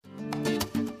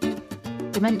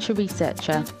dementia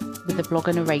researcher with a blog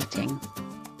and a rating.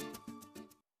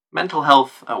 Mental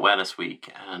Health Awareness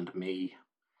Week and me.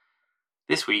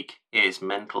 This week is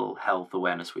Mental Health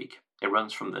Awareness Week. It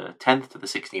runs from the 10th to the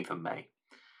 16th of May.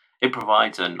 It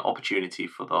provides an opportunity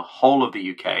for the whole of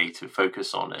the UK to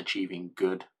focus on achieving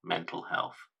good mental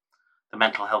health. The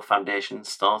Mental Health Foundation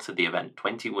started the event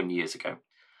 21 years ago,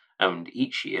 and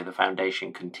each year the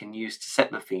foundation continues to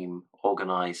set the theme,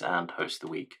 organise and host the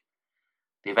week.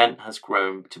 The event has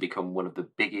grown to become one of the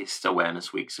biggest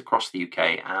awareness weeks across the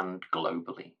UK and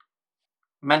globally.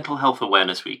 Mental Health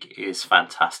Awareness Week is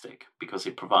fantastic because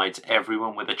it provides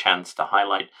everyone with a chance to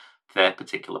highlight their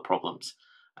particular problems,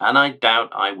 and I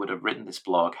doubt I would have written this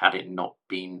blog had it not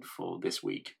been for this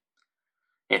week.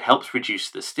 It helps reduce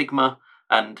the stigma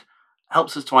and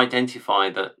helps us to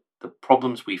identify that the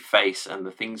problems we face and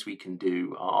the things we can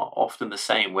do are often the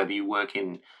same, whether you work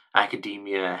in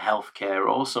academia, healthcare,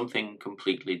 or something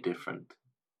completely different.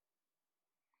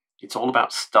 It's all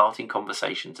about starting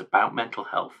conversations about mental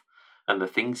health and the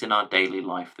things in our daily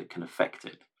life that can affect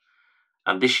it.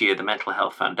 And this year, the Mental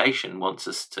Health Foundation wants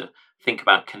us to think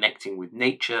about connecting with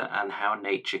nature and how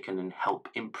nature can help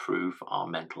improve our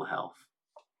mental health.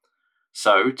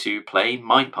 So, to play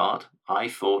my part, I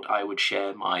thought I would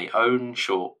share my own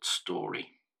short story.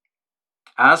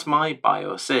 As my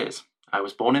bio says, I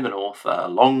was born in the North a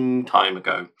long time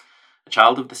ago, a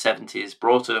child of the 70s,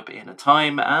 brought up in a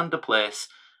time and a place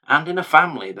and in a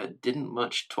family that didn't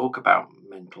much talk about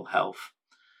mental health.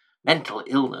 Mental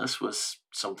illness was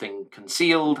something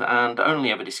concealed and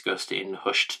only ever discussed in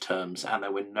hushed terms, and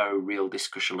there were no real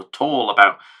discussion at all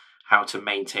about how to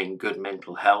maintain good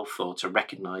mental health or to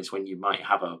recognise when you might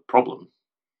have a problem.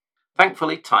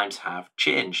 Thankfully, times have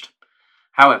changed.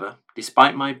 However,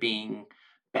 despite my being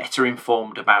better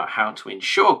informed about how to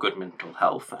ensure good mental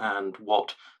health and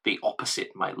what the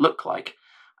opposite might look like,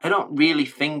 I don't really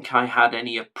think I had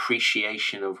any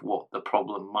appreciation of what the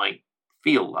problem might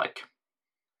feel like.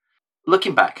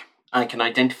 Looking back, I can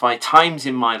identify times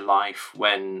in my life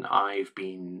when I've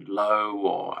been low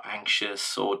or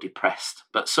anxious or depressed,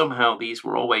 but somehow I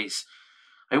always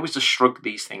just shrugged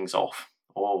these things off,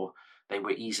 or they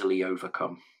were easily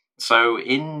overcome. So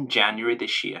in January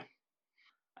this year,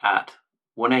 at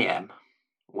 1 a.m,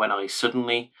 when I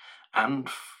suddenly, and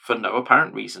for no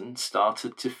apparent reason,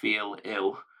 started to feel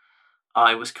ill,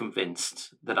 I was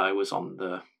convinced that I was on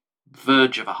the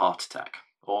verge of a heart attack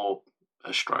or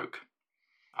a stroke.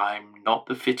 I'm not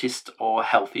the fittest or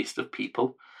healthiest of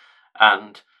people,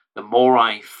 and the more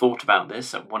I thought about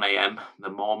this at 1 a.m, the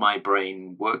more my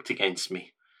brain worked against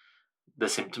me. The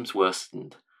symptoms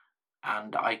worsened,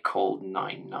 and I called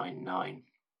 999.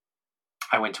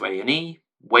 I went to A&E,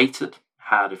 waited,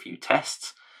 had a few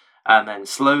tests, and then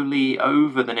slowly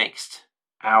over the next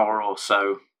hour or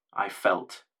so, I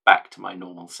felt back to my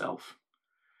normal self.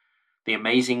 The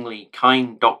amazingly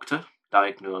kind doctor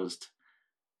diagnosed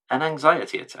an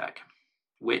anxiety attack,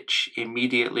 which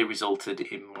immediately resulted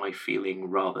in my feeling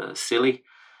rather silly,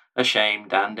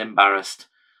 ashamed and embarrassed.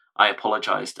 I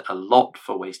apologised a lot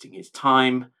for wasting his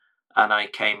time, and I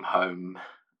came home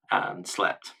and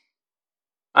slept.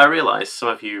 I realise some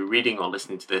of you reading or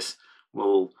listening to this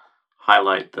will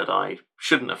highlight that I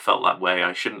shouldn't have felt that way,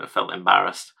 I shouldn't have felt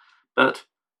embarrassed, but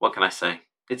what can I say?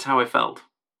 It's how I felt.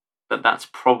 But that's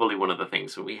probably one of the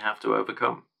things that we have to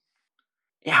overcome.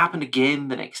 It happened again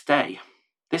the next day.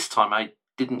 This time I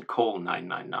didn't call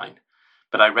 999,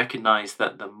 but I recognised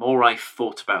that the more I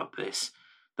thought about this,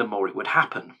 the more it would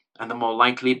happen, and the more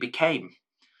likely it became,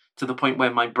 to the point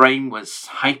where my brain was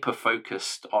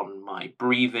hyper-focused on my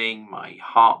breathing, my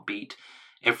heartbeat,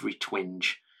 every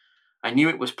twinge. I knew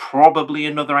it was probably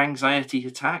another anxiety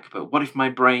attack, but what if my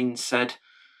brain said,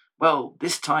 well,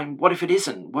 this time, what if it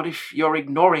isn't? What if you're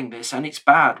ignoring this and it's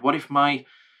bad? What if my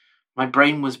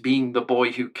brain was being the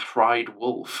boy who cried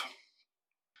wolf?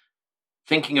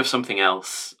 Thinking of something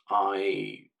else,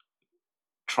 I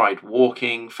tried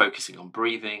walking, focusing on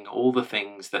breathing, all the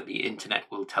things that the internet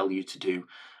will tell you to do,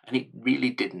 and it really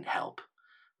didn't help.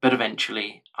 But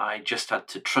eventually, I just had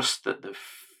to trust that the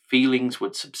feelings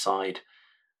would subside,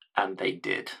 and they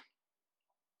did.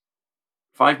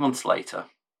 5 months later,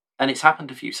 and it's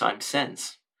happened a few times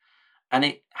since, and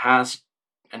it has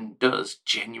and does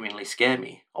genuinely scare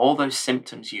me. All those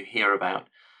symptoms you hear about,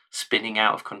 spinning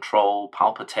out of control,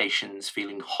 palpitations,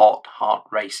 feeling hot, heart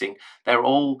racing, they're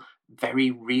all very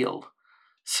real.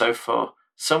 So for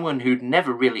someone who'd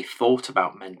never really thought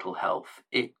about mental health,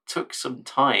 it took some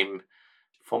time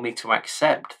for me to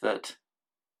accept that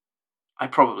I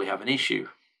probably have an issue.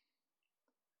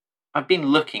 I've been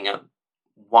looking at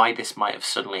why this might have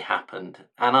suddenly happened,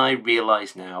 and I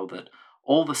realise now that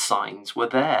all the signs were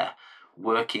there.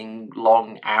 working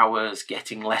long hours,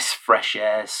 getting less fresh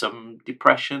air, some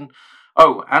depression.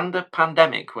 Oh, and a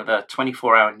pandemic with a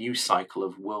 24-hour news cycle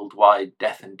of worldwide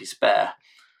death and despair.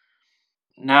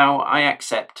 Now, I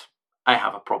accept I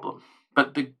have a problem,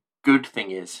 but the good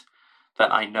thing is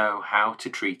that I know how to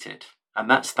treat it, and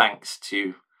that's thanks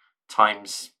to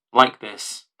times like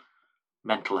this,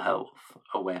 Mental Health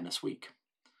Awareness Week.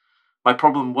 My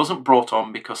problem wasn't brought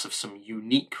on because of some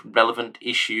unique, relevant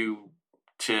issue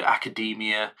to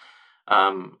academia.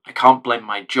 I can't blame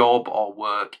my job or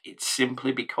work. It's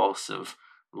simply because of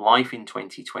life in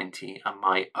 2020 and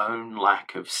my own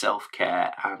lack of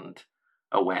self-care and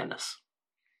awareness.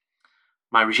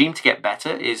 My regime to get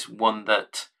better is one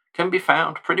that can be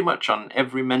found pretty much on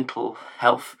every mental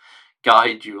health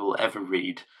guide you'll ever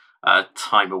read.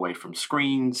 Time away from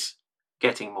screens,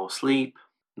 getting more sleep,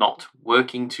 not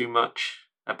working too much,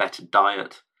 a better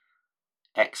diet,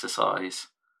 exercise,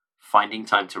 finding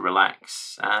time to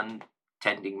relax, and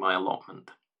tending my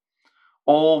allotment.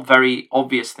 All very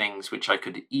obvious things which I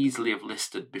could easily have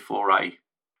listed before I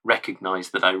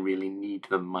recognised that I really need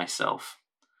them myself.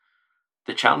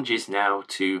 The challenge is now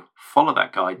to follow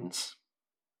that guidance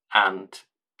and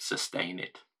sustain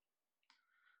it.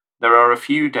 There are a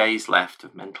few days left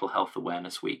of Mental Health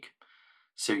Awareness Week,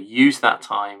 so use that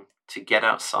time to get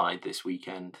outside this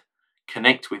weekend,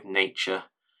 connect with nature,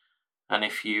 and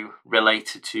if you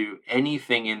relate to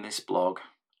anything in this blog,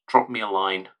 drop me a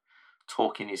line.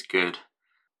 Talking is good.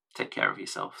 Take care of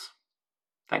yourselves.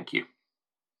 Thank you.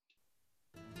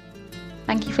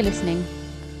 Thank you for listening.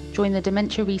 Join the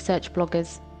Dementia Research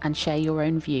bloggers and share your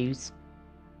own views.